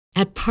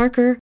At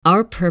Parker,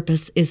 our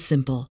purpose is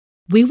simple.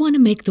 We want to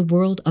make the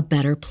world a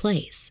better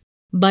place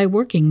by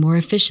working more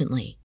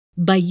efficiently,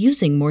 by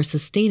using more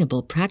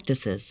sustainable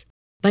practices,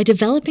 by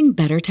developing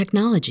better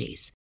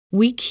technologies.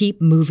 We keep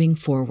moving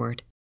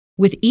forward.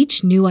 With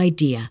each new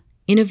idea,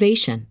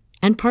 innovation,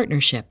 and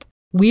partnership,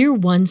 we're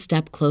one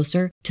step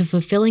closer to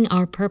fulfilling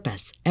our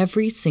purpose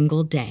every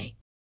single day.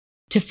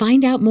 To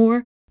find out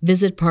more,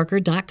 visit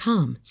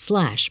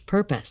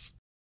parker.com/purpose.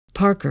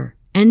 Parker,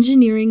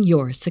 engineering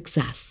your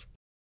success.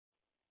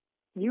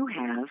 You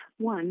have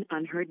one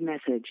unheard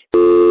message.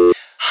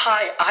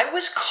 Hi, I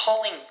was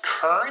calling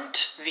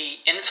Current, the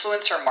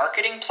influencer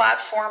marketing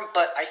platform,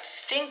 but I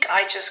think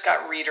I just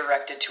got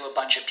redirected to a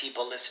bunch of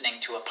people listening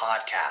to a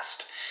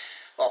podcast.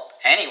 Well,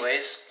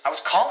 anyways, I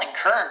was calling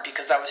Current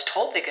because I was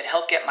told they could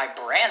help get my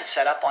brand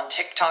set up on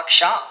TikTok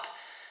Shop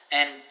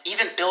and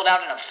even build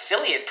out an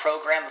affiliate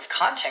program of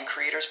content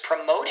creators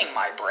promoting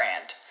my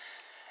brand.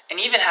 And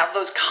even have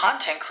those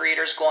content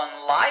creators go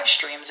on live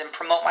streams and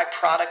promote my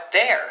product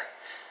there.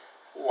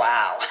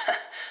 Wow,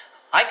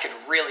 I could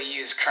really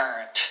use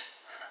Current.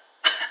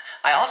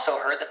 I also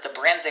heard that the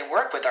brands they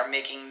work with are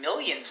making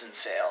millions in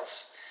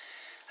sales.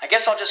 I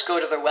guess I'll just go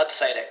to their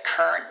website at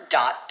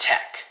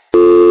current.tech.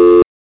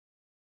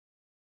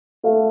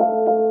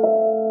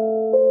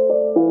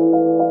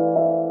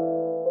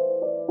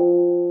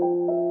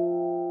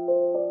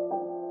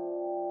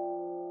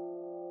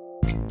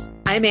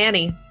 I'm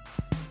Annie.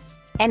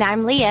 And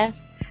I'm Leah.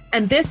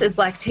 And this is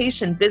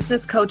Lactation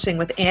Business Coaching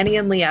with Annie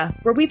and Leah,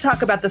 where we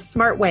talk about the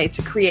smart way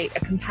to create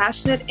a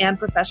compassionate and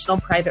professional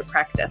private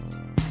practice.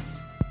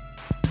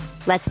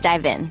 Let's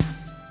dive in.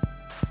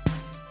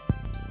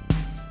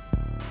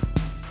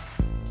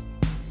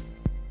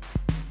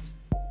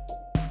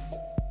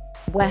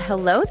 Well,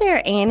 hello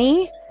there,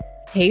 Annie.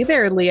 Hey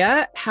there,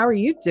 Leah. How are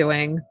you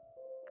doing?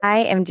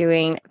 I am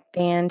doing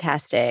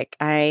fantastic.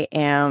 I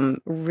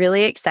am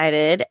really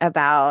excited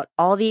about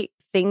all the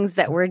things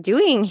that we're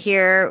doing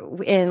here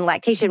in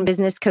Lactation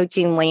Business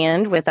Coaching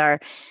land with our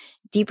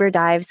deeper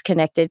dives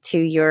connected to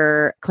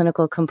your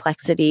Clinical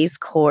Complexities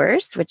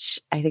course, which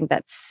I think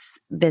that's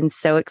been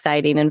so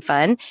exciting and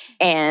fun.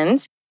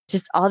 And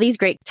just all these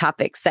great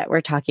topics that we're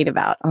talking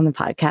about on the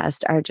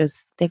podcast are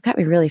just, they've got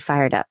me really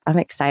fired up. I'm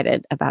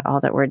excited about all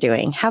that we're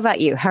doing. How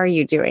about you? How are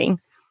you doing?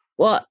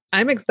 Well,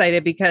 I'm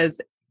excited because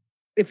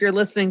if you're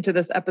listening to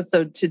this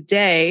episode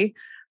today,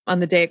 on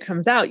the day it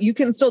comes out, you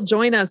can still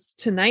join us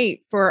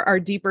tonight for our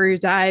deeper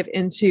dive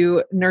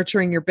into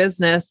nurturing your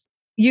business.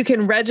 You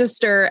can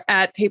register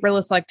at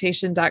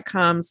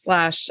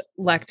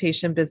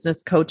paperlesslactation.com/lactation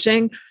business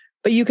coaching,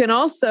 but you can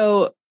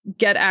also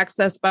get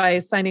access by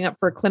signing up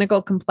for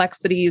Clinical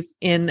Complexities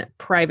in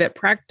Private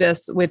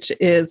Practice, which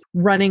is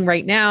running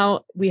right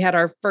now. We had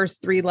our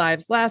first 3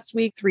 lives last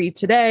week, 3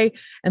 today,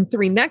 and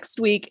 3 next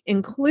week,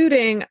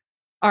 including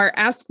our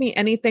Ask Me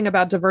Anything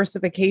About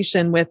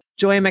Diversification with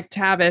Joy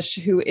McTavish,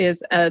 who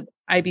is an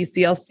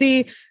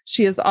IBCLC.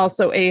 She is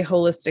also a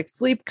holistic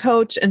sleep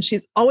coach, and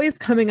she's always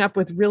coming up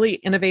with really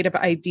innovative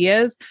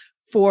ideas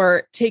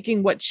for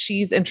taking what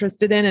she's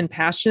interested in and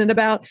passionate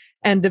about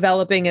and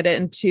developing it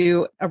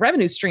into a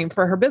revenue stream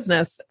for her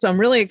business. So I'm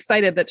really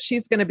excited that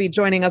she's going to be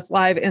joining us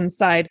live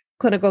inside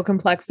Clinical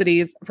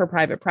Complexities for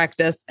Private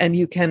Practice. And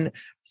you can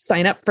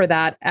sign up for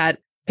that at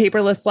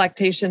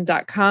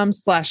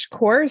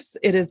paperlesslactation.com/course.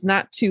 It is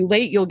not too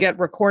late. You'll get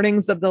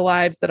recordings of the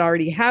lives that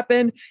already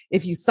happened.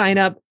 If you sign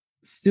up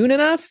soon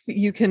enough,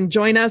 you can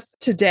join us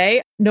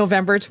today,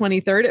 November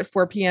 23rd at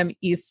 4 p.m.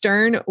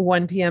 Eastern,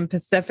 1 p.m.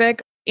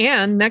 Pacific,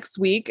 and next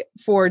week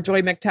for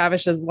Joy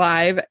McTavish's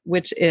live,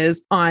 which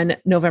is on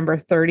November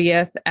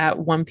 30th at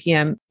 1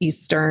 p.m.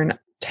 Eastern,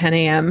 10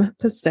 a.m.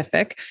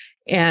 Pacific.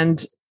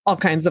 And all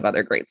kinds of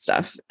other great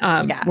stuff,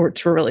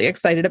 which we're really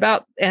excited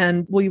about.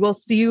 And we will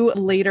see you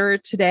later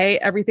today.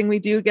 Everything we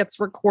do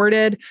gets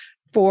recorded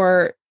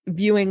for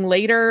viewing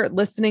later,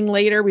 listening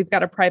later. We've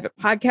got a private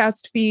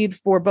podcast feed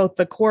for both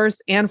the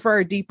course and for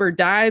our deeper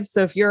dives.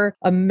 So if you're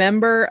a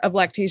member of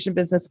Lactation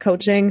Business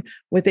Coaching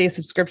with a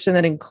subscription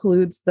that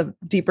includes the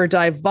Deeper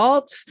Dive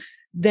Vault,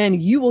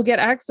 then you will get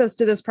access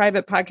to this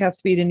private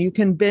podcast feed and you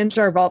can binge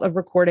our vault of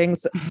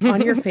recordings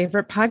on your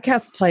favorite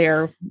podcast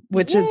player,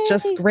 which is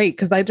just great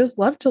because I just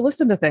love to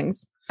listen to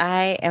things.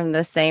 I am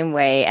the same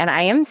way. And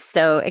I am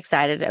so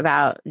excited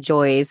about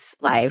Joy's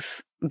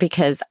life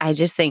because I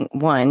just think,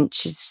 one,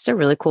 she's just a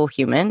really cool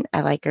human. I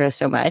like her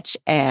so much.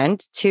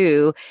 And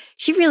 2,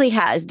 she really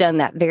has done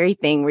that very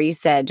thing where you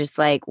said, just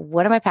like,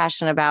 what am I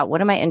passionate about? What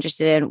am I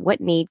interested in?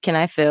 What need can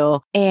I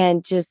fill?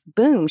 And just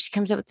boom, she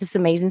comes up with this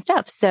amazing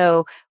stuff.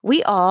 So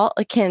we all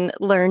can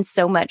learn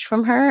so much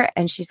from her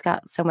and she's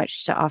got so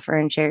much to offer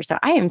and share. So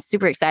I am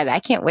super excited. I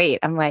can't wait.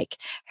 I'm like,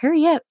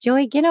 hurry up,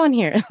 Joy, get on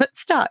here.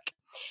 Let's talk.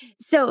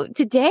 So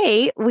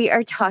today we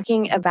are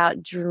talking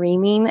about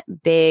dreaming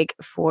big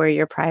for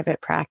your private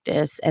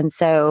practice. And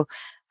so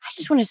I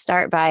just want to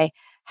start by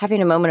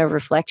having a moment of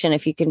reflection.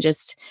 If you can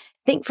just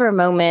think for a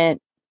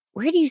moment,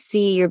 where do you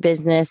see your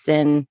business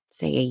in,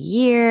 say, a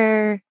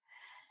year,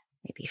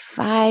 maybe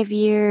 5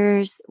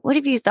 years? What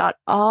have you thought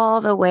all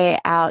the way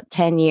out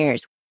 10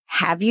 years?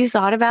 Have you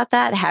thought about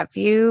that? Have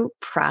you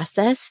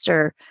processed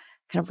or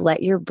kind of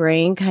let your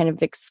brain kind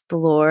of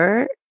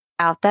explore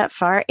out that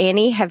far?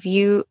 Annie,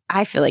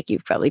 I feel like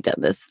you've probably done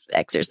this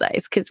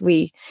exercise because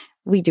we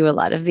do a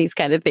lot of these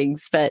kind of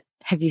things, but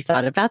have you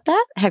thought about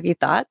that? Have you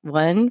thought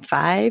 1,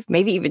 5,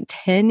 maybe even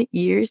 10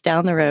 years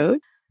down the road?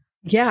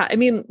 Yeah. I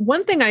mean,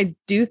 one thing I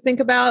do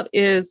think about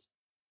is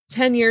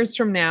 10 years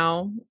from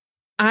now,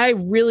 I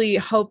really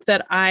hope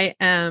that I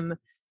am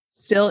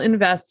still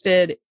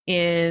invested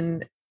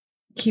in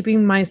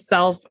keeping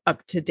myself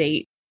up to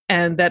date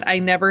and that I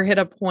never hit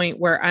a point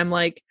where I'm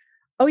like,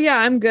 oh yeah,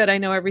 I'm good. I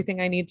know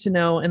everything I need to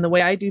know. And the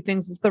way I do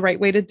things is the right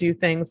way to do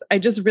things. I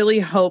just really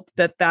hope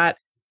that that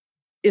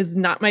is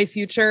not my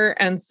future.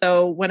 And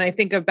so when I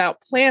think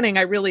about planning,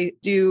 I really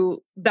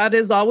do, that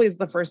is always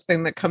the first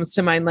thing that comes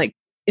to mind. Like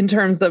in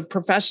terms of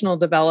professional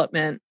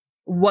development,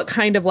 what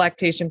kind of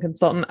lactation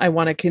consultant I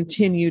want to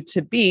continue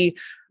to be.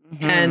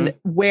 And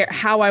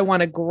how I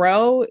want to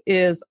grow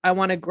is I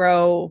want to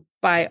grow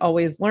by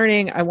always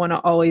learning. I want to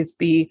always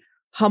be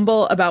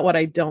humble about what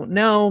I don't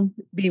know,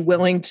 be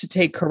willing to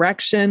take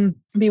correction,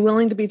 be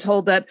willing to be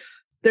told that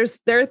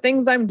there are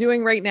things I'm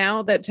doing right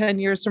now that 10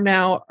 years from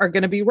now are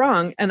going to be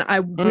wrong. And I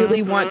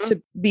really want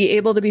to be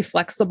able to be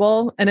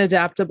flexible and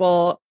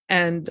adaptable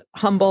and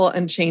humble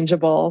and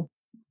changeable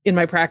in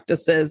my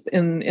practices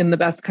in the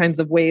best kinds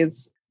of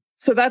ways.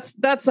 So that's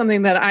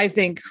something that I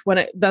think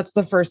that's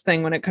the first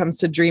thing when it comes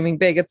to dreaming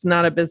big. It's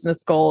not a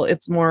business goal.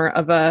 It's more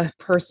of a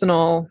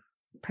personal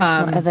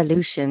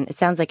evolution. It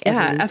sounds like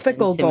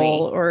ethical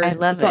goal, or I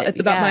love it.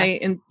 It's about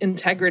my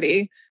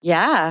integrity.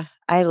 Yeah,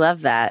 I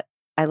love that.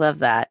 I love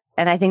that.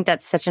 And I think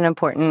that's such an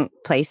important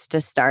place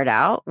to start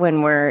out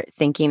when we're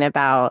thinking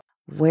about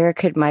where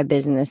could my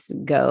business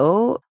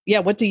go? Yeah.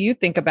 What do you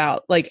think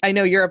about? Like, I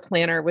know you're a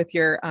planner with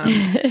your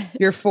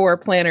 4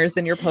 planners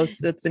and your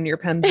Post-its and your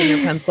pens and your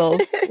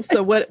pencils.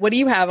 So what do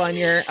you have on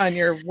your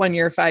 1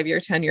 year, 5 year,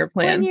 10-year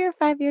plan? 1 year,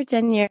 5 year,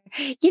 10 year.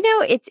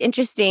 It's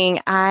interesting.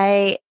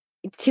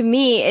 To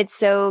me, it's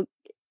so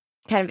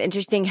kind of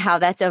interesting how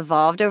that's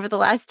evolved over the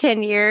last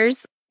 10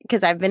 years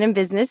because I've been in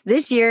business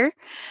this year,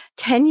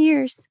 10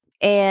 years.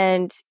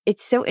 And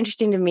it's so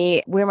interesting to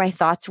me where my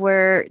thoughts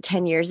were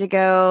 10 years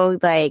ago,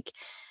 like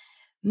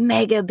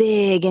mega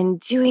big and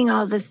doing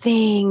all the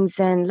things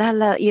and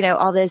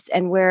all this,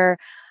 and where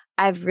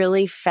I've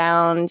really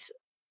found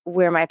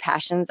where my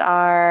passions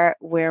are,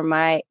 where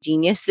my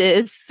genius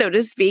is, so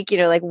to speak,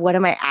 like what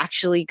am I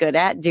actually good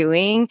at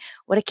doing?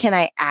 What can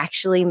I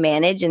actually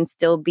manage and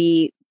still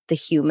be the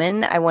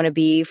human I want to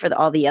be for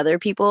all the other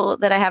people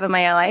that I have in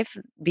my life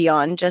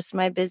beyond just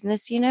my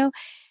business, So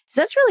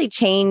that's really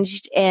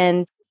changed.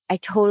 And I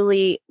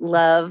totally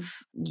love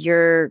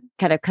your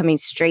kind of coming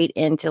straight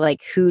into like,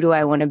 who do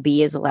I want to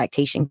be as a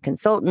lactation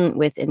consultant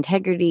with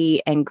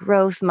integrity and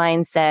growth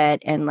mindset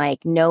and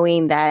like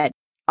knowing that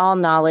all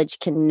knowledge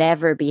can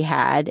never be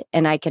had.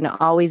 And I can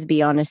always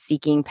be on a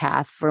seeking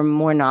path for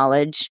more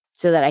knowledge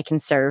so that I can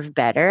serve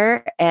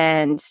better.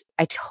 And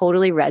I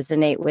totally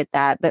resonate with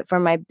that. But for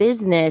my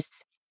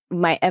business,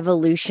 my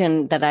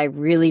evolution that I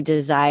really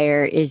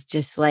desire is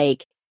just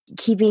like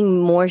keeping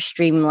more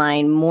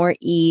streamlined, more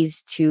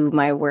ease to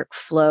my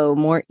workflow,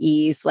 more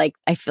ease. Like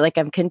I feel like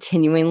I'm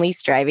continually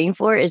striving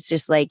for is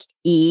just like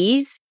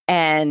ease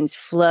and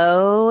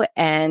flow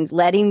and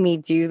letting me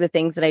do the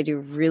things that I do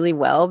really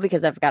well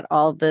because I've got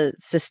all the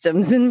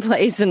systems in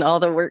place and all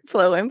the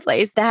workflow in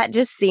place. That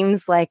just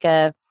seems like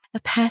a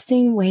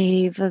passing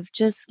wave of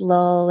just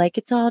lull, like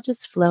it's all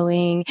just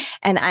flowing.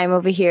 And I'm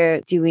over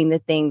here doing the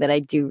thing that I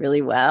do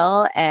really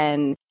well.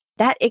 And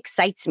that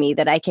excites me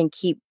that I can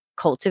keep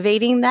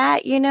cultivating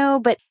that,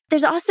 but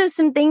there's also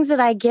some things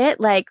that I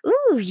get like,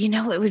 ooh,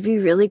 it would be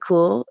really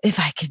cool if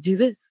I could do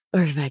this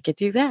or if I could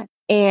do that.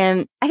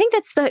 And I think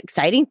that's the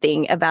exciting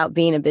thing about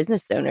being a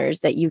business owner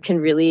is that you can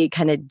really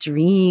kind of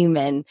dream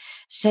and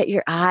shut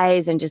your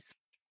eyes and just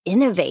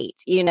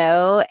innovate,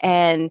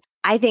 and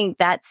I think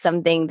that's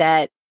something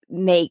that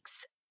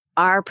makes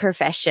our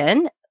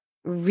profession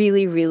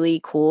really,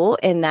 really cool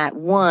in that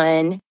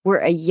one, we're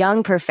a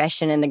young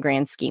profession in the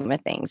grand scheme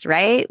of things,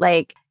 right?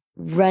 Like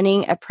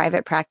running a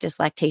private practice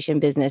lactation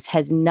business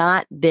has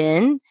not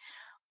been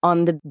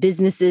on the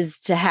businesses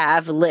to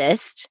have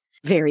list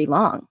very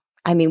long.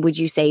 I mean, would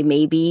you say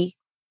maybe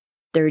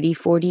 30,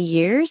 40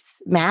 years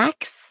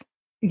max?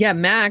 Yeah,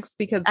 max,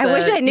 because I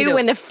wish I knew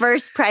when the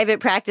first private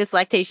practice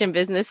lactation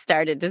business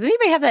started. Does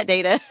anybody have that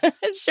data?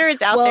 I'm sure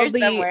it's out there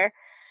somewhere.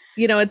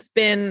 It's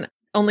been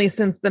only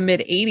since the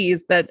mid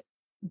 80s that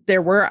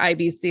there were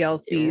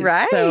IBCLCs.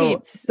 Right.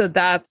 So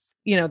that's,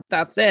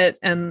 that's it.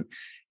 And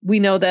we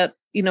know that,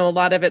 a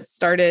lot of it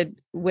started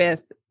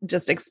with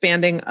just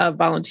expanding of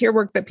volunteer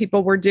work that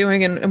people were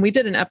doing. And we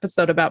did an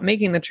episode about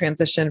making the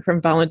transition from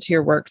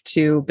volunteer work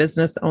to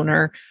business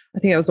owner. I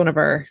think it was one of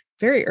our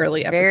very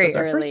early episodes,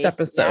 our first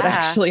episode,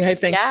 actually, I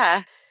think.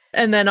 Yeah.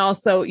 And then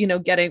also,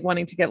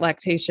 wanting to get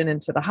lactation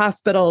into the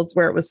hospitals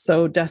where it was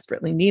so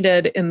desperately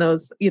needed in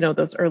those,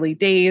 those early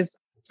days.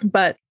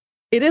 But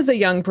it is a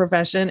young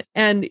profession,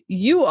 and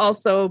you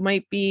also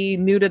might be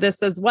new to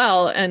this as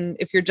well. And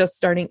if you're just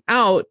starting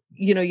out,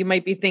 you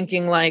might be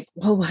thinking like,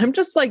 well, I'm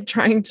just like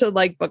trying to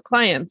like book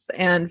clients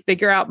and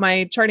figure out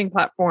my charting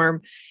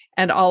platform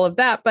and all of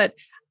that. But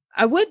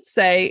I would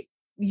say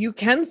you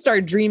can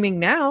start dreaming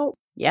now.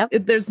 Yep.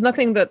 There's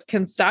nothing that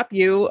can stop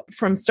you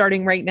from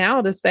starting right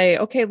now to say,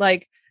 okay,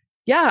 like,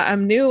 yeah,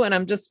 I'm new and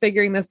I'm just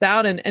figuring this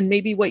out. And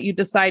maybe what you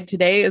decide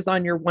today is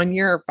on your 1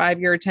 year or 5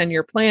 year or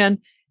 10-year plan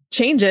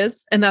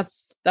changes. And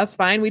that's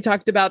fine. We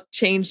talked about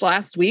change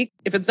last week.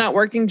 If it's not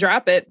working,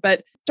 drop it,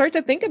 but start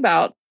to think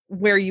about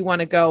where you want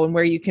to go and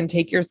where you can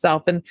take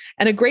yourself. And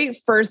a great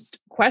first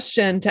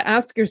question to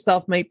ask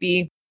yourself might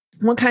be,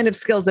 what kind of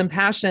skills and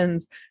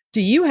passions do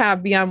you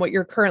have beyond what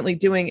you're currently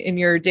doing in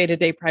your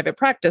day-to-day private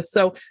practice?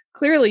 So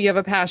clearly you have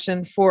a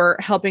passion for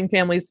helping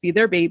families feed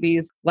their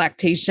babies,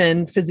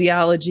 lactation,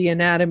 physiology,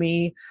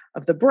 anatomy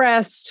of the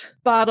breast,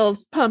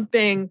 bottles,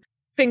 pumping,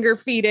 finger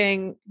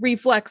feeding,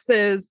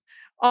 reflexes,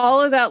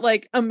 all of that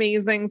like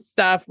amazing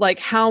stuff, like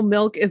how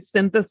milk is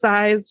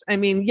synthesized. I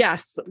mean,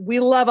 yes, we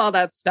love all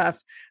that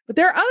stuff, but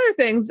there are other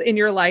things in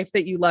your life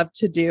that you love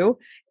to do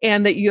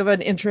and that you have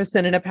an interest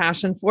in and a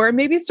passion for. And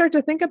maybe start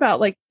to think about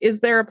like, is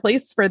there a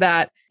place for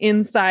that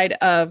inside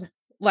of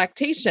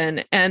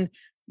lactation? And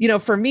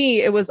for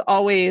me, it was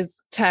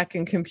always tech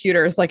and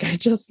computers. Like I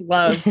just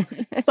love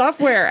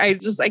software. I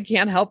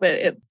can't help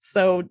it. It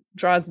so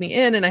draws me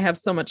in and I have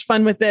so much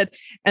fun with it.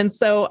 And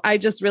so I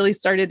just really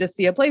started to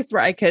see a place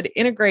where I could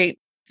integrate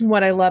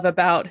what I love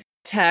about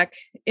tech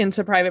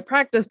into private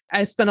practice.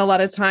 I spent a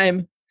lot of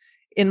time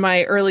in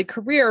my early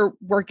career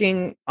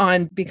working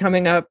on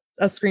becoming a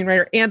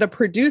screenwriter, and a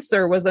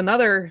producer was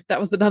another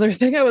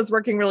thing I was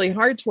working really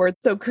hard towards.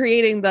 So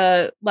creating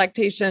the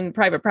Lactation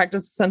Private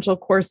Practice Essential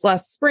course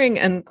last spring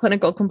and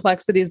Clinical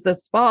Complexities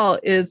this fall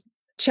is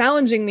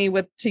challenging me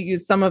to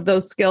use some of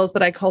those skills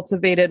that I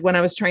cultivated when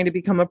I was trying to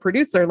become a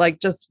producer, like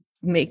just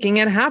making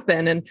it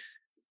happen and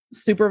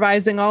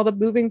supervising all the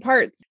moving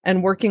parts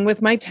and working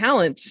with my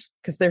talent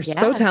because they're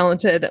so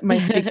talented, my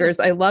speakers.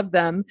 I love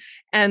them.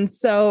 And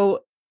so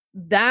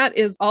that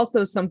is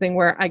also something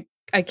where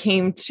I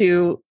came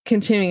to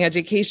continuing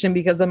education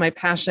because of my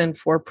passion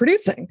for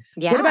producing.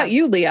 Yeah. What about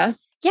you, Leah?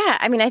 Yeah.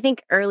 I mean, I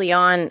think early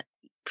on,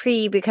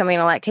 pre-becoming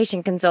a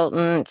lactation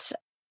consultant,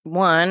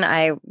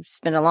 I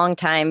spent a long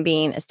time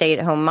being a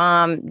stay-at-home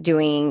mom,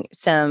 doing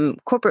some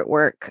corporate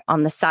work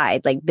on the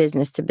side, like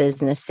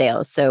business-to-business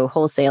sales. So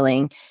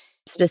wholesaling,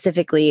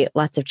 specifically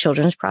lots of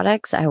children's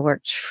products. I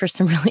worked for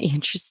some really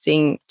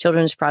interesting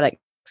children's products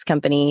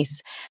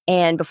companies.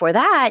 And before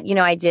that,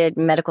 I did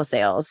medical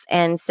sales.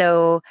 And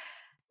so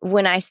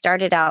when I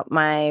started out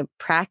my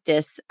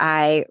practice,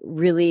 I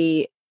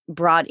really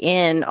brought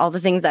in all the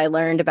things I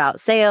learned about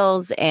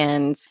sales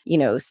and,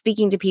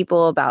 speaking to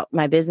people about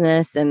my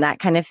business and that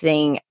kind of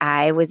thing.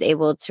 I was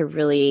able to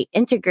really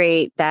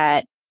integrate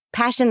that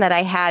passion that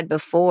I had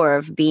before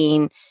of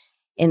being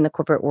in the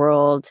corporate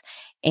world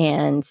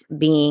and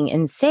being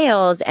in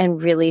sales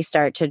and really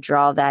start to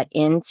draw that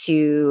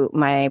into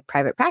my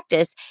private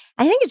practice.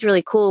 I think it's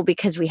really cool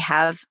because we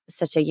have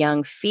such a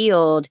young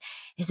field,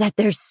 is that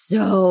there's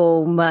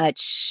so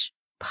much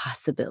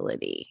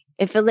possibility.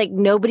 It feels like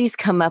nobody's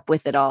come up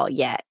with it all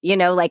yet,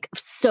 like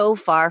so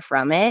far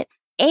from it.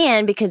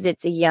 And because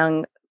it's a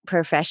young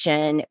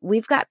profession,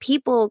 we've got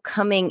people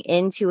coming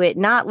into it,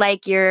 not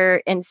like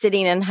you're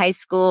sitting in high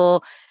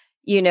school,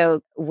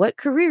 what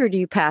career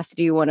path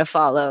do you want to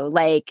follow?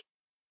 Like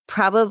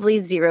probably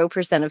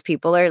 0% of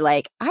people are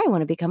like, I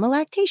want to become a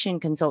lactation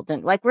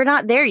consultant. Like we're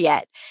not there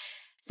yet.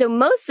 So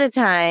most of the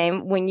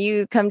time when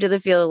you come to the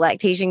field of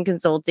lactation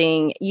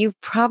consulting, you've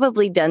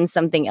probably done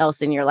something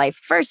else in your life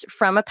first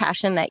from a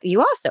passion that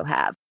you also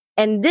have.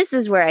 And this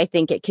is where I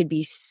think it could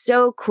be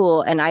so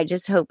cool. And I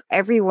just hope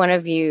every one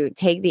of you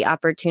take the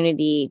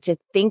opportunity to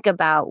think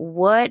about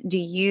what do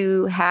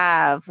you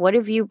have? What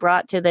have you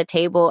brought to the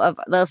table of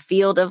the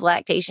field of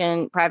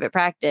lactation private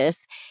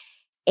practice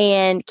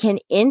and can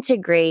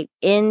integrate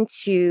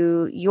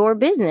into your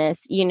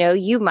business?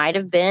 You might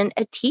have been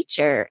a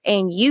teacher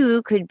and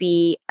you could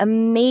be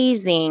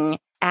amazing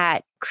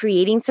at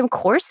creating some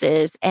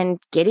courses and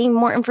getting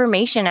more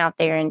information out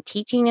there and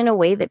teaching in a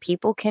way that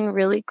people can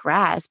really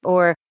grasp.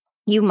 Or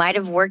you might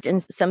have worked in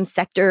some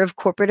sector of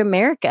corporate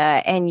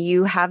America and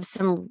you have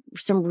some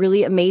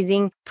really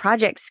amazing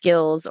project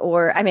skills.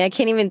 Or, I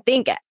can't even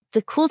think.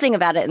 The cool thing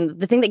about it, and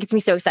the thing that gets me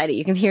so excited,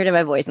 you can hear it in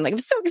my voice. I'm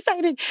so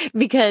excited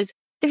because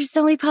there's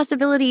so many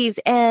possibilities.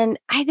 And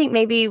I think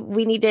maybe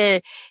we need to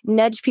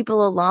nudge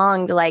people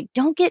along to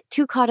don't get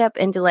too caught up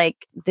into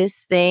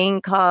this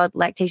thing called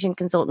lactation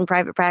consultant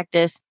private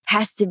practice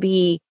has to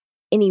be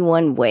any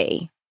one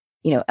way,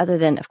 other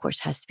than, of course,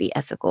 has to be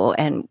ethical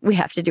and we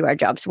have to do our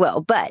jobs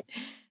well. But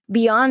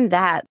beyond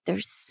that,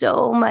 there's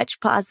so much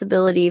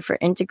possibility for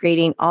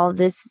integrating all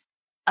this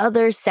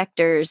other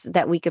sectors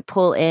that we could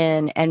pull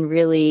in and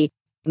really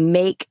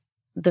make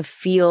the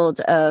field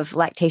of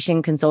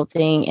lactation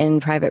consulting in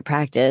private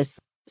practice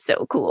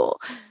so cool.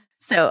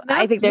 So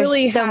I think there's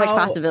really so much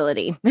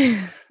possibility.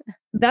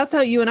 That's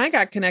how you and I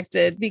got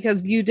connected,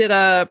 because you did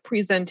a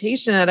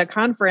presentation at a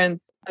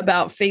conference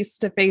about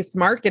face-to-face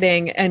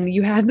marketing. And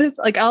you had this,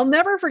 like, I'll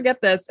never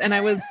forget this. And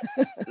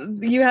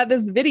you had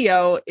this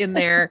video in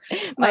there.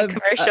 My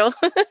commercial.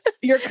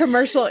 Your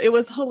commercial. It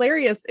was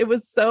hilarious. It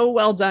was so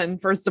well done,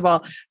 first of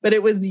all, but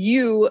it was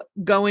you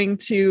going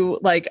to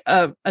like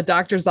a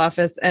doctor's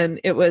office, and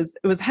it was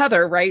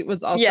Heather, right?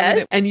 Was also in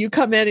it. And you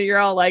come in and you're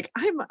all like,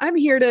 I'm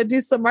here to do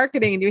some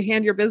marketing, and you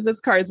hand your business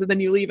cards and then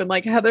you leave. And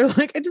like Heather,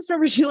 like, I just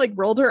remember she like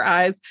rolled her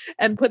eyes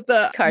and put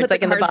the cards,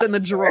 in the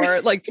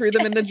drawer, like threw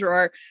them in the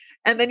drawer.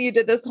 And then you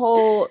did this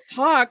whole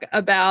talk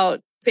about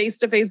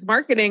face-to-face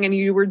marketing, and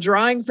you were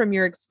drawing from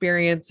your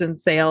experience in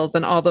sales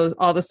and all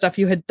the stuff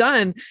you had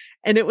done.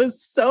 And it was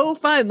so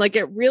fun. Like,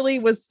 it really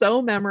was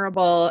so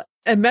memorable,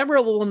 and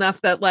memorable enough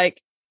that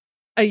like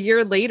a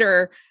year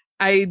later,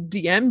 I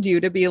DM'd you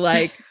to be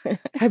like,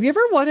 have you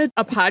ever wanted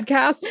a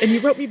podcast? And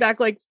you wrote me back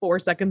like 4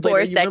 seconds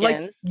later. You were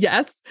like,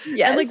 yes.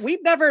 And like,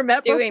 we've never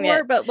met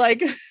before, but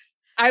like,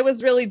 I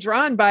was really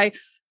drawn by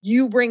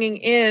you bringing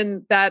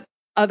in that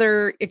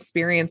other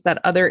experience, that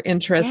other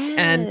interest,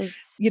 and,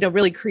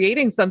 really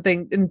creating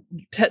something and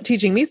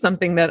teaching me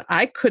something that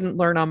I couldn't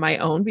learn on my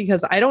own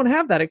because I don't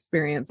have that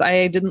experience.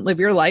 I didn't live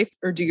your life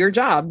or do your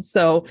job.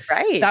 So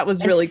that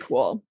was really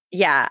cool.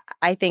 Yeah.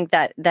 I think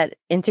that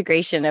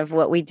integration of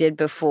what we did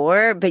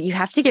before, but you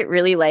have to get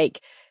really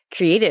like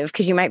creative,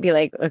 because you might be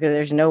like, okay,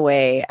 there's no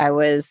way I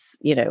was,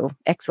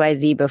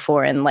 XYZ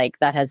before. And like,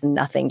 that has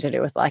nothing to do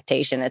with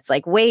lactation. It's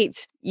like,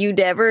 wait, you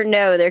never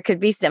know. There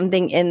could be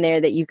something in there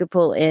that you could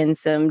pull in,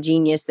 some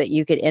genius that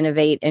you could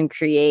innovate and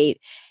create.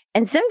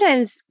 And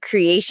sometimes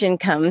creation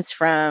comes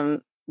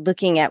from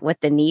looking at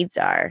what the needs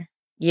are.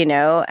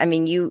 I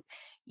mean,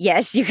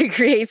 yes, you could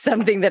create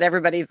something that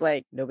everybody's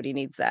like, nobody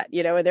needs that.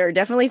 There are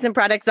definitely some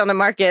products on the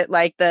market,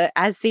 like the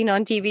as seen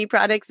on TV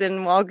products in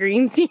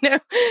Walgreens,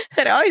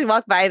 that I always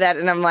walk by that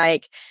and I'm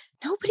like,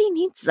 nobody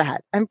needs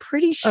that. I'm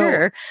pretty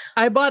sure.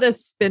 I bought a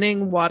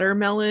spinning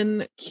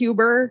watermelon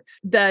cuber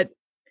that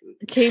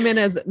came in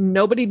as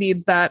nobody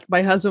needs that.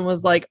 My husband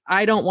was like,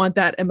 I don't want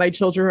that. And my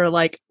children are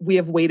like, we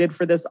have waited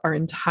for this our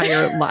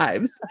entire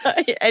lives.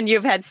 And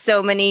you've had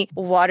so many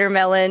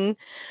watermelon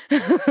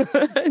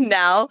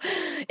now.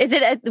 Is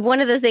it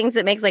one of the things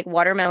that makes like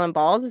watermelon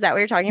balls? Is that what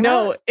you're talking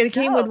about? No, it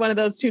came with one of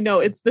those too. No,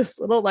 it's this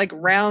little like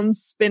round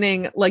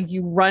spinning, like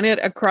you run it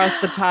across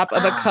the top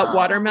of a cut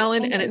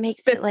watermelon and it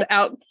spits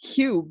out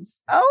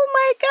cubes. Oh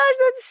my gosh,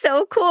 that's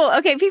so cool.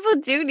 Okay, people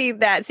do need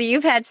that. So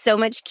you've had so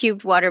much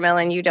cubed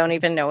watermelon, you don't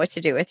even know what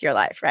to do with your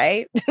life,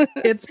 right?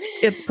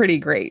 It's pretty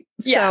great.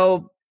 Yeah.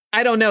 So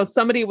I don't know.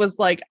 Somebody was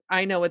like,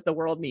 I know what the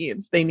world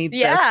needs. They need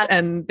this.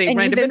 And they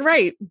might have been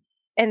right.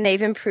 And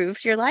they've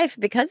improved your life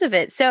because of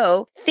it.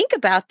 So think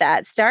about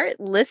that. Start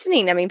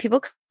listening. I mean,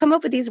 people come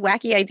up with these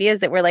wacky ideas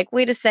that we're like,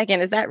 wait a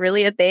second, is that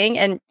really a thing?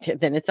 And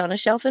then it's on a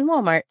shelf in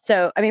Walmart.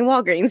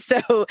 Walgreens.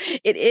 So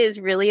it is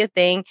really a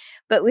thing.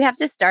 But we have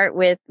to start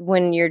with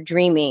when you're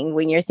dreaming,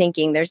 when you're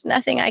thinking, there's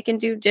nothing I can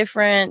do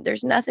different.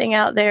 There's nothing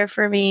out there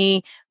for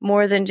me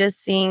more than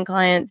just seeing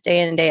clients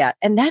day in and day out.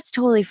 And that's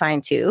totally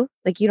fine too.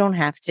 Like, you don't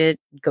have to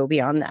go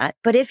beyond that.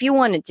 But if you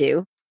wanted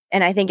to,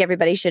 and I think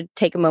everybody should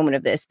take a moment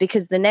of this,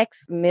 because the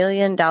next $1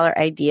 million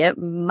idea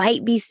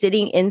might be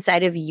sitting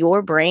inside of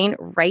your brain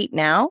right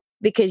now,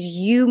 because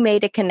you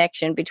made a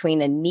connection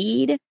between a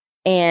need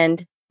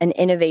and an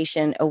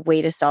innovation, a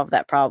way to solve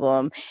that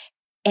problem.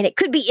 And it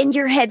could be in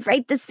your head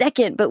right this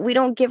second, but we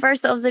don't give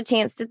ourselves a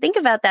chance to think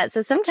about that.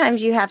 So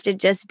sometimes you have to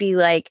just be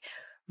like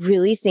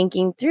really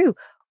thinking through,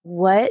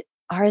 what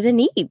are the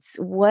needs?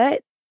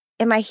 What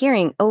am I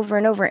hearing over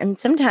and over? And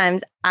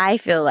sometimes I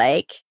feel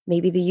like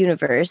maybe the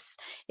universe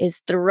is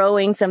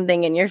throwing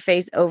something in your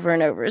face over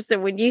and over. So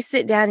when you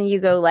sit down and you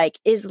go like,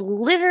 is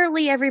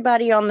literally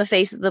everybody on the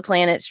face of the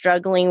planet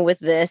struggling with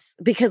this?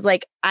 Because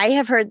like, I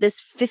have heard this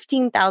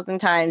 15,000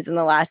 times in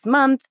the last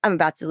month. I'm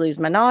about to lose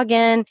my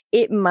noggin.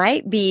 It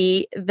might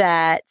be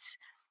that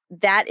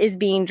is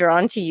being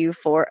drawn to you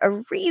for a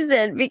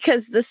reason,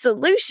 because the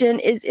solution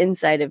is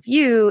inside of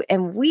you.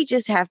 And we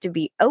just have to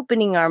be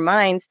opening our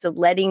minds to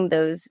letting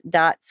those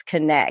dots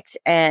connect.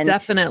 And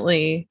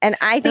definitely. And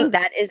I think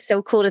that is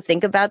so cool to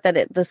think about,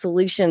 that the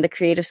solution, the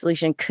creative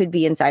solution could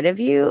be inside of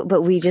you,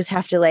 but we just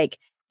have to like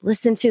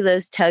listen to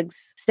those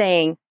tugs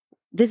saying,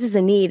 this is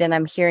a need and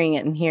I'm hearing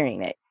it and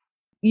hearing it.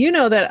 You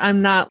know that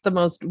I'm not the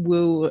most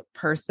woo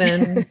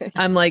person.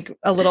 I'm like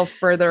a little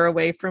further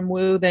away from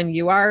woo than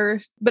you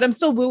are, but I'm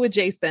still woo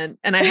adjacent.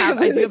 And I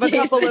do have a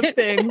couple of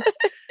things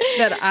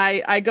that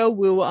I go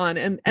woo on.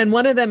 And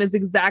one of them is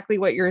exactly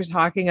what you're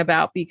talking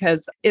about,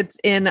 because it's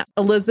in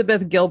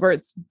Elizabeth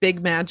Gilbert's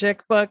Big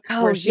Magic book,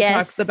 where she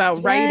talks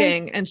about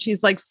writing, and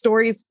she's like,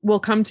 stories will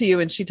come to you.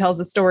 And she tells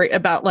a story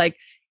about like,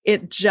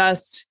 it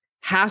just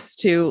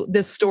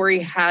this story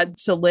had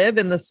to live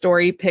and the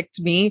story picked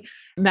me.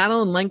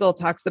 Madeline L'Engle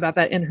talks about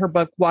that in her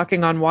book,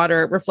 Walking on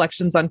Water,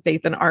 Reflections on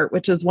Faith and Art,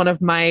 which is one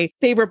of my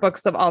favorite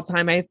books of all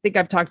time. I think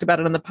I've talked about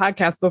it on the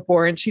podcast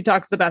before. And she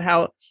talks about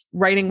how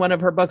writing one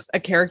of her books, a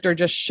character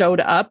just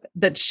showed up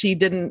that she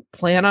didn't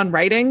plan on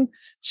writing.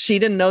 She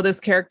didn't know this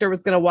character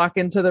was going to walk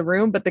into the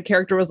room, but the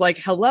character was like,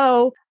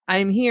 hello,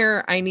 I'm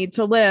here. I need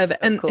to live.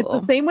 And it's the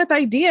same with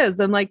ideas.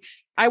 And like,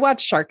 I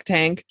watch Shark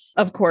Tank,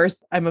 of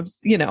course, I'm,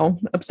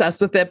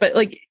 obsessed with it, but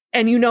like,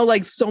 and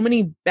like so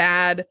many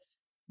bad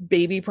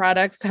baby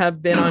products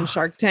have been on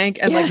Shark Tank.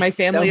 And like my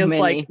family is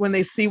like, when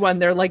they see one,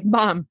 they're like,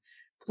 Mom,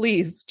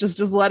 please just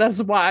let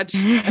us watch.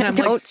 And I'm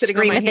Don't like sitting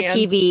scream on my at the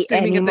hands, TV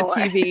screaming anymore.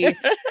 at the TV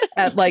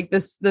at like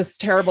this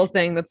terrible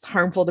thing that's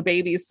harmful to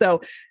babies.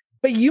 So,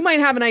 but you might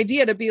have an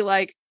idea to be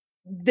like,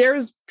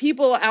 there's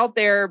people out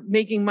there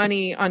making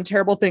money on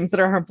terrible things that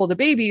are harmful to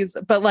babies.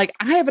 But like,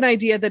 I have an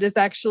idea that is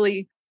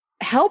actually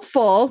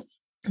helpful,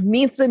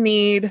 meets a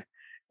need,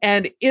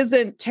 and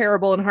isn't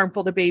terrible and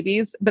harmful to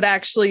babies, but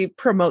actually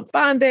promotes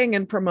bonding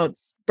and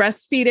promotes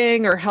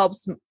breastfeeding or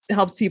helps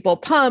people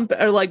pump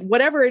or like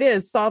whatever it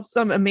is, solves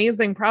some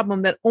amazing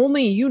problem that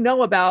only you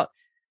know about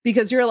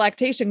because you're a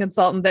lactation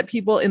consultant that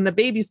people in the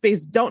baby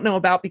space don't know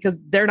about because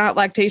they're not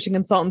lactation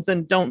consultants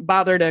and don't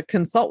bother to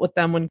consult with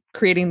them when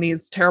creating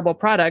these terrible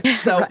products.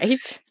 So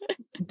Right.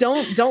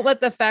 don't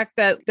let the fact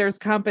that there's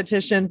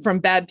competition from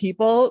bad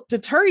people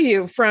deter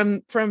you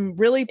from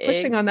really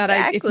pushing on that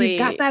idea. If you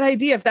got that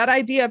idea, if that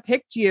idea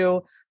picked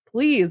you,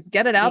 please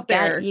get it out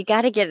there. You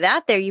got to get it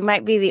out there. You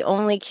might be the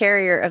only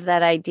carrier of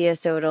that idea,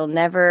 so it'll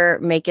never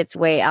make its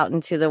way out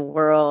into the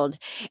world.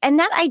 And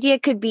that idea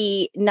could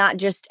be not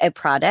just a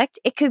product.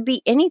 It could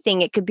be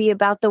anything. It could be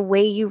about the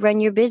way you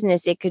run your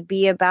business. It could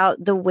be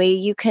about the way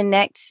you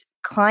connect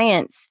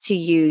clients to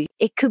you.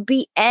 It could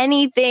be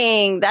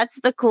anything.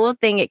 That's the cool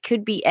thing. It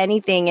could be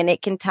anything, and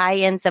it can tie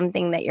in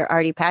something that you're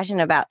already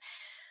passionate about.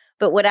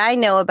 But what I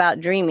know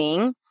about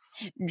dreaming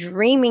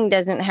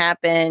doesn't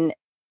happen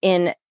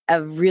in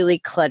a really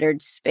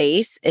cluttered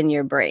space in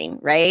your brain,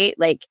 right?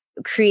 Like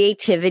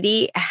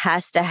creativity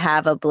has to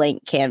have a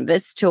blank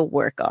canvas to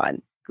work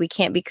on. We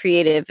can't be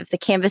creative. If the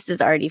canvas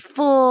is already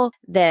full,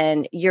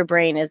 then your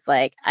brain is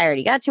like, I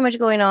already got too much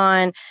going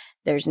on.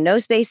 There's no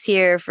space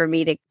here for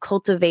me to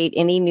cultivate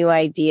any new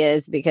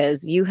ideas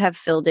because you have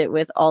filled it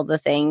with all the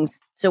things.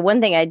 So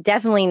one thing I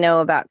definitely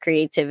know about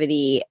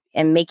creativity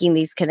and making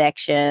these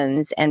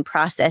connections and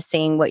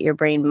processing what your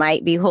brain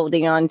might be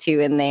holding on to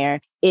in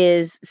there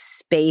is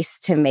space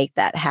to make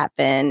that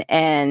happen.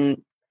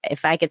 And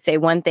if I could say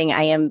one thing,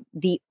 I am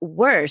the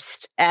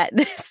worst at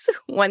this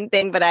one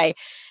thing, but I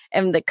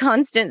am the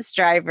constant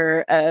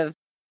striver of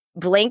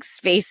blank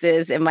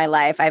spaces in my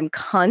life. I'm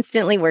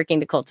constantly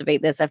working to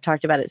cultivate this. I've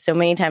talked about it so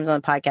many times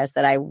on the podcast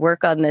that I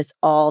work on this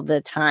all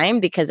the time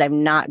because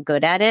I'm not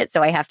good at it.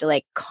 So I have to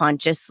like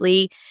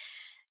consciously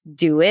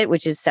do it,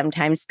 which is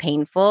sometimes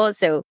painful.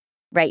 So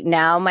right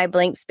now, my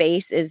blank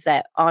space is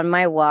that on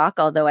my walk,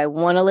 although I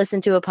want to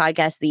listen to a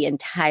podcast the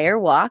entire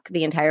walk,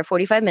 the entire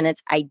 45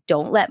 minutes, I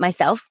don't let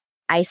myself.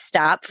 I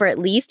stop for at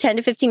least 10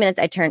 to 15 minutes.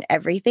 I turn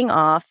everything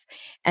off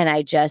and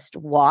I just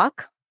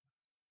walk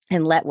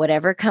and let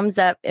whatever comes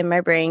up in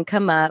my brain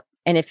come up.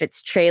 And if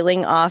it's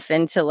trailing off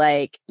into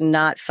like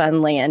not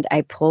fun land,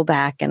 I pull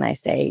back and I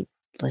say,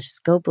 let's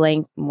just go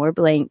blank, more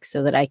blank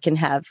so that I can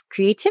have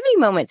creativity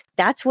moments.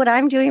 That's what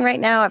I'm doing right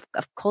now.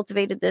 I've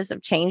cultivated this.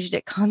 I've changed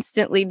it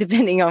constantly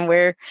depending on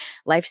where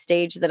life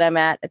stage that I'm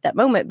at that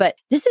moment. But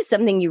this is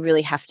something you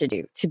really have to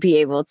do to be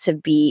able to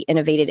be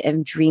innovative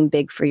and dream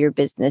big for your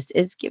business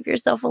is give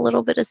yourself a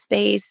little bit of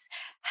space.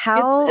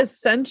 It's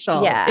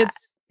essential. Yeah.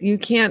 You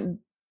can't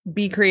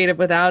be creative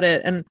without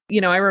it. And,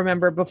 I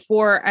remember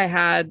before I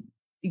had,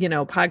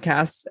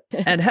 podcasts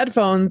and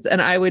headphones,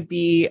 and I would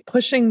be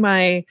pushing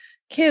my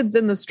kids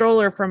in the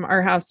stroller from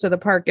our house to the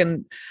park.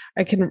 And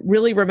I can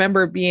really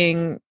remember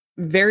being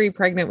very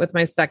pregnant with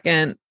my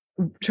second,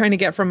 trying to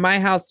get from my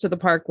house to the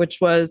park, which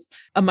was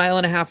a mile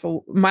and a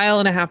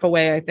half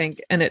away, I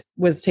think. And it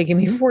was taking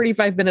me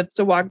 45 minutes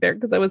to walk there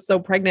because I was so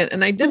pregnant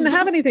and I didn't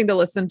have anything to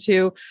listen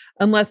to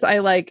unless I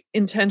like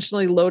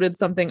intentionally loaded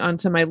something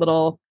onto my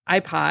little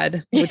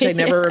iPod, which I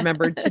never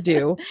remembered to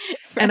do. Right.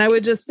 And I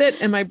would just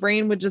sit and my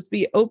brain would just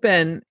be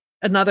open.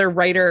 Another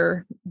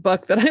writer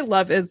book that I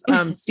love is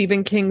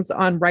Stephen King's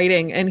On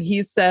Writing. And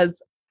he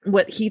says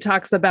what he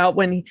talks about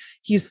when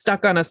he's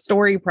stuck on a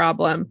story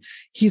problem,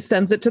 he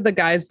sends it to the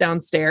guys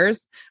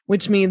downstairs,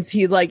 which means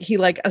he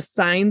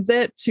assigns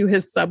it to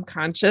his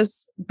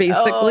subconscious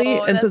basically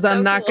and says,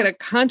 I'm not going to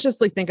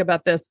consciously think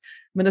about this.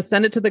 I'm going to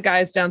send it to the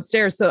guys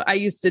downstairs. So I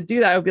used to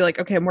do that. I would be like,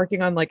 okay, I'm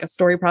working on like a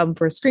story problem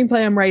for a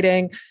screenplay I'm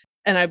writing.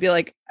 And I'd be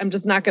like, I'm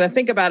just not going to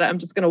think about it. I'm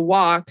just going to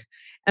walk.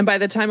 And by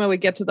the time I would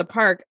get to the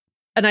park,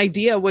 an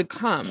idea would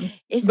come,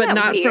 but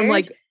not weird? From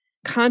like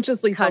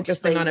consciously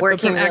focusing on it,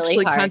 but from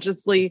actually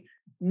consciously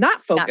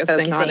not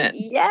focusing on it.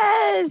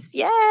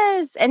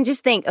 Yes. And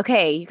just think,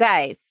 okay, you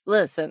guys,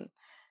 listen,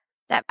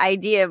 that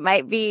idea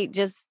might be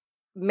just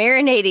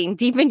marinating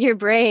deep in your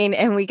brain,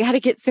 and we got to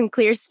get some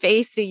clear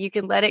space so you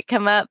can let it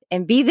come up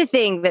and be the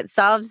thing that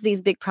solves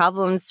these big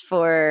problems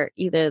for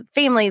either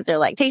families or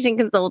lactation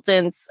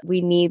consultants.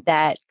 We need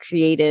that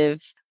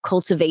creative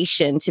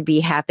cultivation to be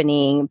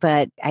happening.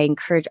 But I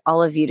encourage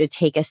all of you to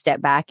take a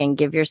step back and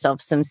give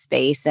yourself some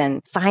space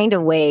and find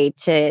a way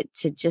to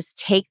just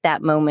take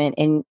that moment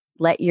and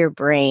let your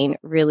brain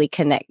really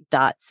connect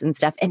dots and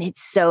stuff. And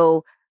it's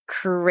so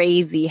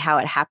crazy how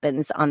it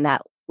happens on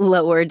that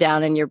lower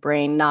down in your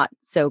brain, not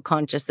so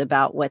conscious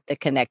about what the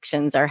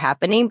connections are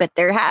happening, but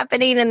they're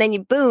happening. And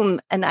then boom,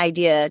 an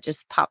idea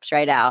just pops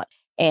right out.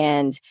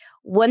 And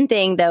one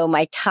thing though,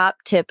 my top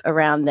tip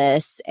around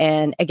this,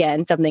 and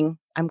again, something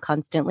I'm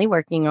constantly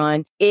working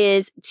on,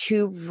 is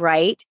to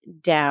write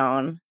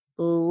down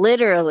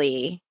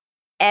literally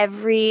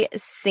every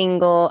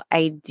single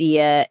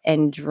idea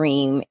and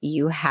dream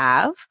you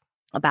have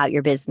about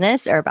your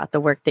business or about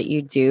the work that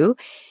you do.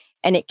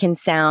 And it can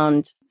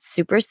sound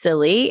super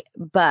silly,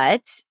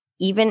 but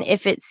even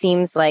if it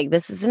seems like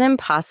this is an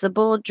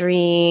impossible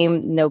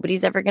dream,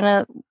 nobody's ever going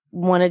to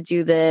want to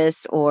do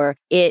this, or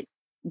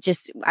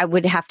I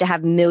would have to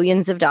have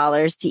millions of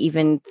dollars to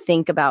even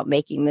think about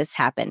making this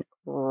happen.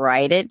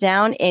 Write it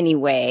down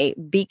anyway,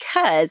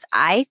 because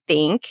I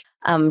think,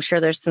 I'm sure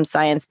there's some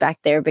science back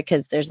there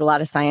because there's a lot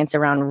of science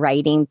around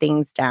writing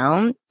things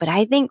down, but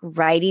I think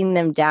writing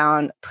them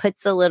down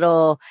puts a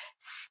little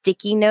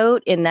sticky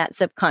note in that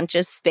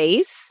subconscious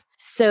space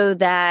so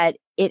that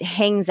it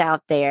hangs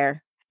out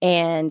there.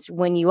 And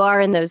when you are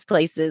in those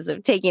places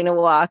of taking a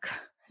walk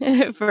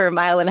for a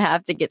mile and a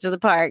half to get to the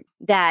park,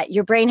 that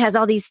your brain has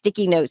all these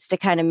sticky notes to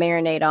kind of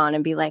marinate on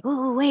and be like,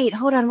 oh, wait,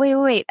 hold on,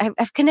 wait.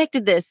 I've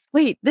connected this.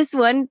 Wait, this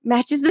one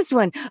matches this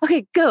one.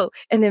 Okay, go.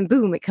 And then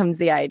boom, it comes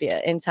the idea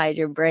inside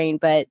your brain.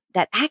 But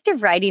that act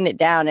of writing it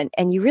down,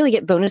 and you really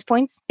get bonus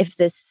points if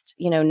this,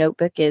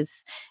 notebook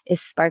is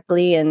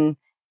sparkly and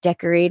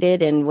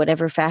decorated in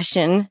whatever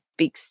fashion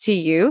speaks to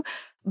you.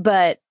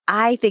 But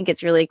I think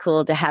it's really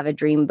cool to have a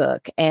dream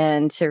book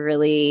and to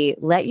really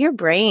let your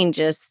brain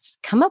just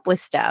come up with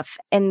stuff.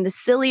 And the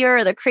sillier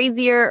or the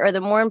crazier or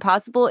the more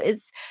impossible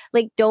is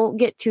like, don't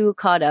get too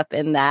caught up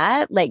in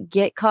that. Like,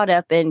 get caught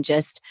up in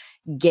just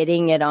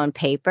getting it on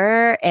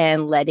paper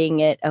and letting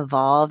it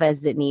evolve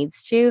as it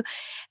needs to.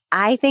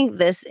 I think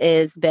this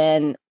has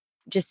been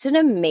just an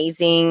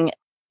amazing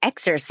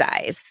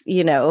exercise,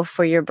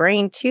 for your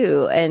brain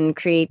too, and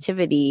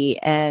creativity.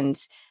 And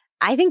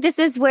I think this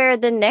is where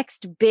the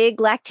next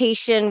big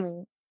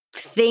lactation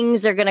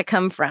things are going to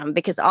come from,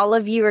 because all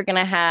of you are going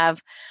to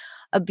have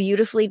a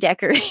beautifully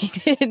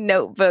decorated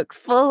notebook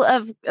full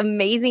of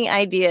amazing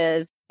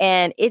ideas.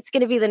 And it's going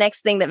to be the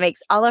next thing that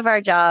makes all of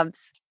our jobs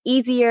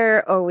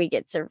easier, or we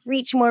get to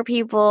reach more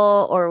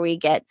people, or we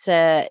get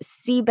to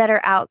see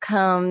better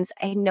outcomes.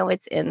 I know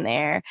it's in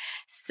there.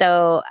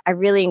 So I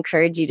really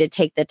encourage you to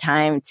take the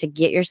time to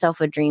get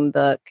yourself a dream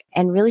book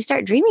and really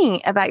start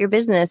dreaming about your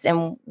business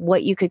and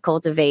what you could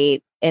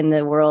cultivate in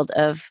the world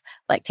of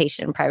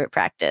lactation private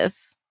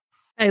practice.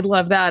 I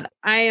love that.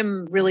 I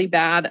am really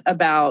bad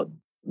about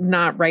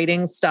not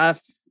writing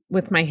stuff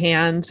with my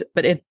hand,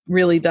 but it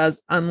really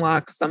does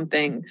unlock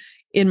something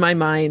in my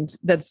mind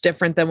that's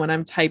different than when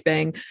I'm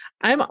typing.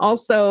 I'm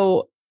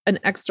also an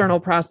external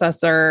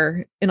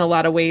processor in a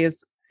lot of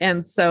ways.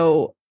 And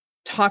so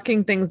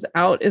talking things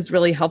out is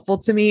really helpful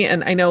to me.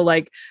 And I know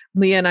like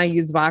Leah and I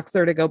use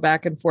Voxer to go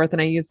back and forth,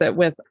 and I use it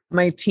with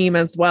my team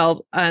as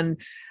well. And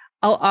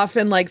I'll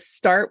often like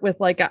start with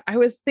like, I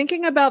was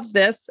thinking about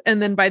this.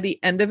 And then by the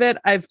end of it,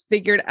 I've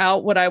figured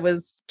out what I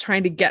was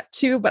trying to get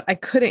to, but I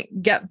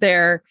couldn't get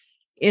there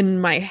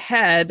in my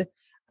head.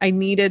 I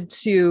needed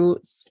to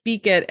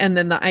speak it. And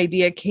then the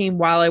idea came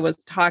while I was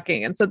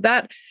talking. And so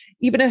that,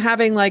 even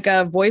having like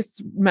a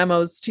voice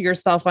memos to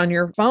yourself on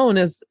your phone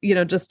is,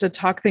 just to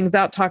talk things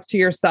out, talk to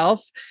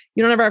yourself.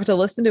 You don't ever have to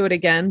listen to it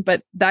again,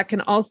 but that can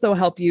also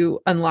help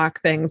you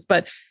unlock things.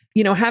 But,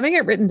 having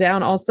it written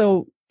down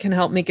also can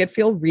help make it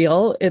feel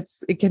real. It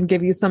can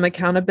give you some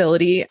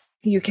accountability.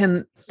 You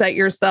can set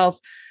yourself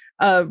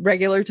a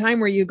regular time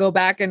where you go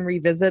back and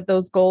revisit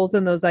those goals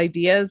and those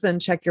ideas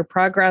and check your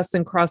progress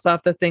and cross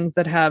off the things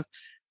that have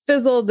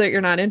fizzled that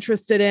you're not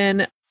interested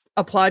in.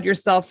 Applaud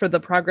yourself for the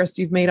progress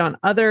you've made on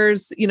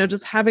others.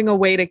 Just having a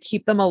way to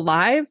keep them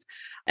alive,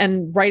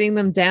 and writing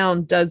them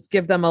down does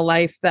give them a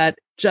life that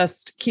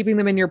just keeping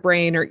them in your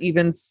brain, or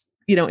even,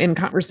 in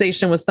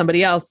conversation with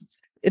somebody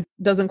else, it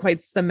doesn't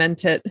quite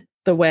cement it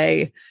the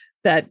way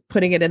that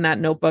putting it in that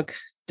notebook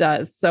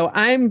does. So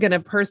I'm going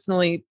to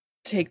personally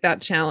take that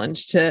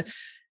challenge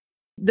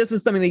this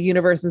is something the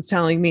universe is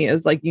telling me,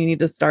 is like, you need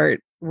to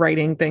start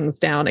writing things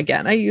down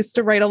again. I used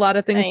to write a lot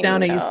of things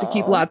down. I used to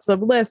keep lots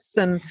of lists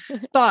and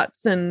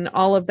thoughts and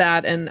all of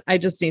that. And I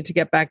just need to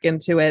get back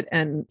into it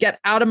and get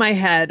out of my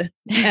head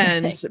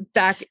and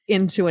back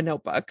into a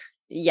notebook.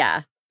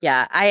 Yeah.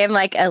 Yeah. I am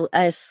like a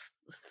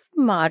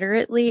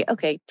moderately,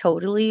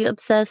 totally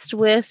obsessed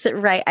with,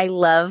 right? I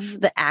love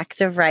the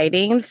act of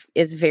writing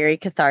is very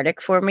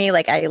cathartic for me.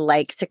 Like, I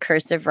like to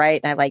cursive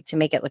write and I like to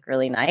make it look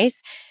really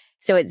nice.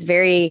 So it's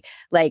very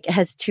like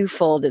has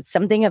twofold. It's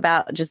something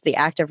about just the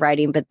act of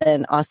writing, but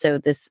then also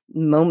this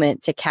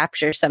moment to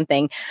capture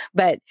something.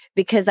 But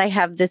because I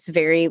have this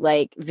very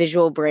like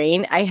visual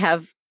brain, I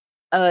have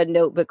a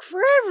notebook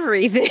for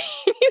everything.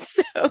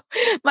 So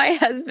my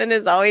husband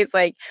is always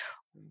like,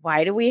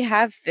 why do we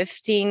have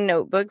 15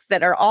 notebooks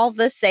that are all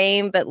the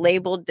same, but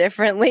labeled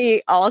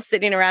differently, all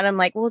sitting around? I'm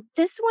like, well,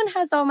 this one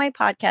has all my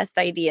podcast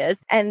ideas.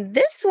 And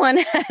this one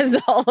has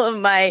all of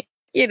my,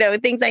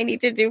 things I need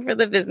to do for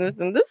the business.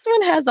 And this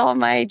one has all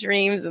my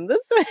dreams. And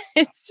this one,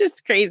 it's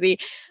just crazy.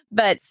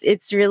 But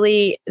it's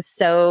really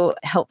so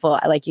helpful,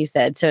 like you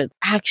said, to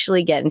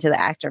actually get into the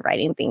act of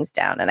writing things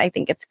down. And I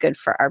think it's good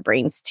for our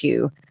brains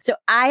too. So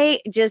I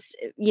just,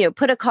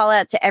 put a call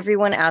out to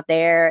everyone out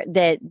there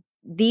that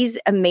these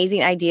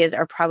amazing ideas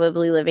are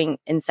probably living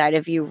inside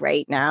of you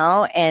right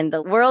now. And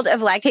the world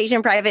of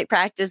lactation private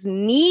practice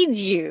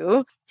needs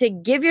you to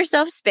give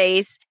yourself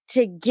space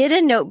to get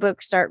a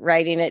notebook, start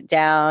writing it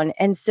down.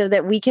 And so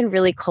that we can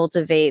really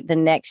cultivate the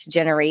next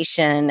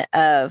generation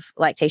of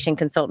lactation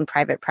consultant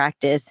private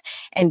practice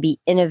and be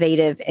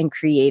innovative and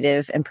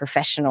creative and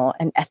professional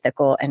and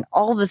ethical and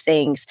all the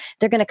things.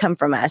 They're going to come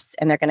from us,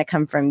 and they're going to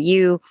come from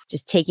you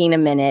just taking a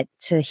minute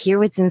to hear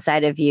what's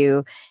inside of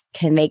you,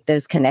 can make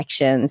those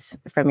connections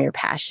from your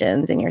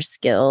passions and your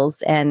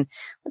skills. And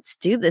let's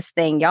do this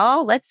thing,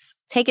 y'all. Let's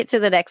take it to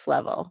the next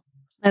level.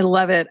 I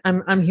love it.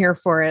 I'm here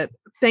for it.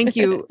 Thank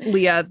you,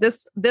 Leah.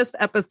 This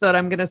episode,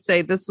 I'm going to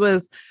say this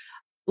was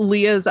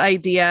Leah's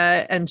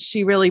idea, and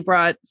she really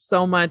brought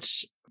so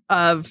much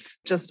of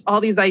just all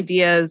these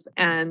ideas.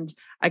 And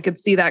I could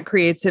see that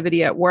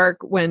creativity at work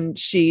when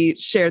she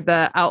shared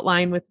the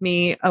outline with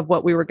me of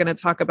what we were going to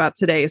talk about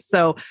today.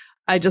 So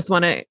I just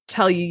want to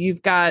tell you,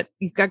 you've got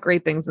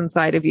great things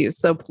inside of you.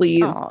 So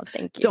please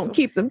don't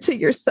keep them to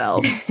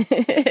yourself.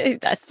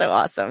 That's so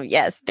awesome.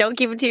 Yes. Don't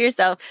keep it to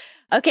yourself.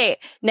 Okay.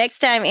 Next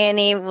time,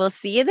 Annie, we'll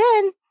see you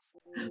then.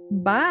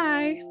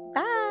 Bye.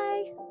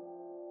 Bye.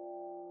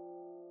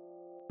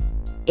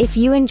 If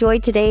you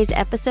enjoyed today's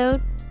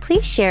episode,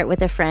 please share it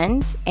with a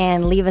friend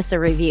and leave us a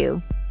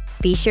review.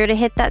 Be sure to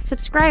hit that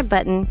subscribe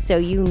button so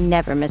you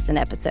never miss an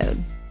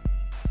episode.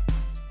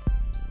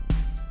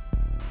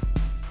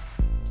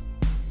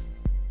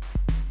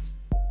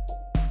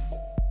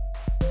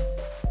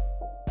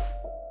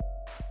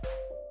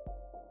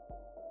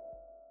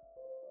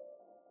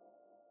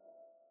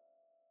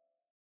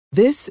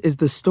 This is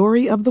the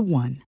story of the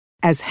one.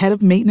 As head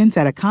of maintenance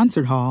at a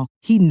concert hall,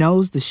 he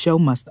knows the show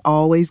must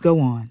always go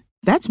on.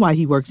 That's why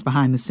he works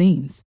behind the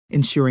scenes,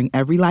 ensuring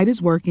every light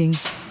is working,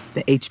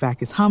 the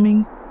HVAC is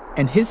humming,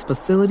 and his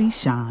facility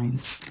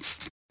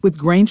shines. With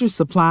Grainger's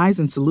supplies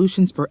and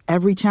solutions for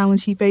every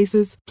challenge he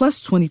faces,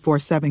 plus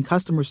 24/7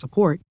 customer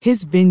support,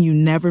 his venue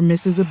never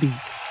misses a beat.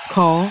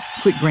 Call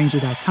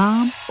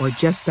quickgrainger.com or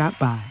just stop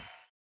by.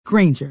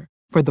 Grainger,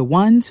 for the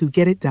ones who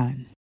get it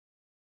done.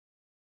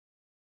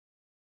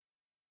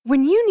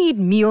 When you need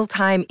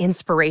mealtime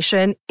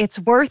inspiration, it's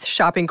worth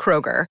shopping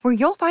Kroger, where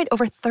you'll find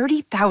over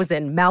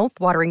 30,000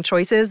 mouth-watering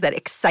choices that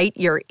excite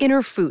your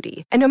inner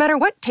foodie. And no matter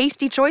what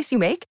tasty choice you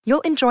make,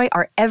 you'll enjoy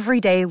our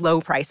everyday low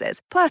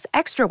prices, plus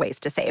extra ways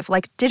to save,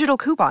 like digital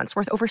coupons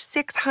worth over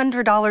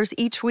 $600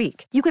 each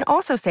week. You can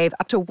also save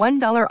up to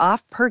 $1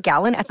 off per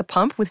gallon at the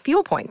pump with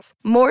fuel points.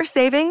 More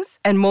savings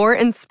and more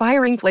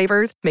inspiring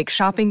flavors make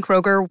shopping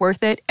Kroger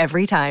worth it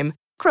every time.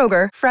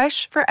 Kroger,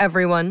 fresh for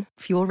everyone.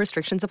 Fuel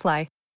restrictions apply.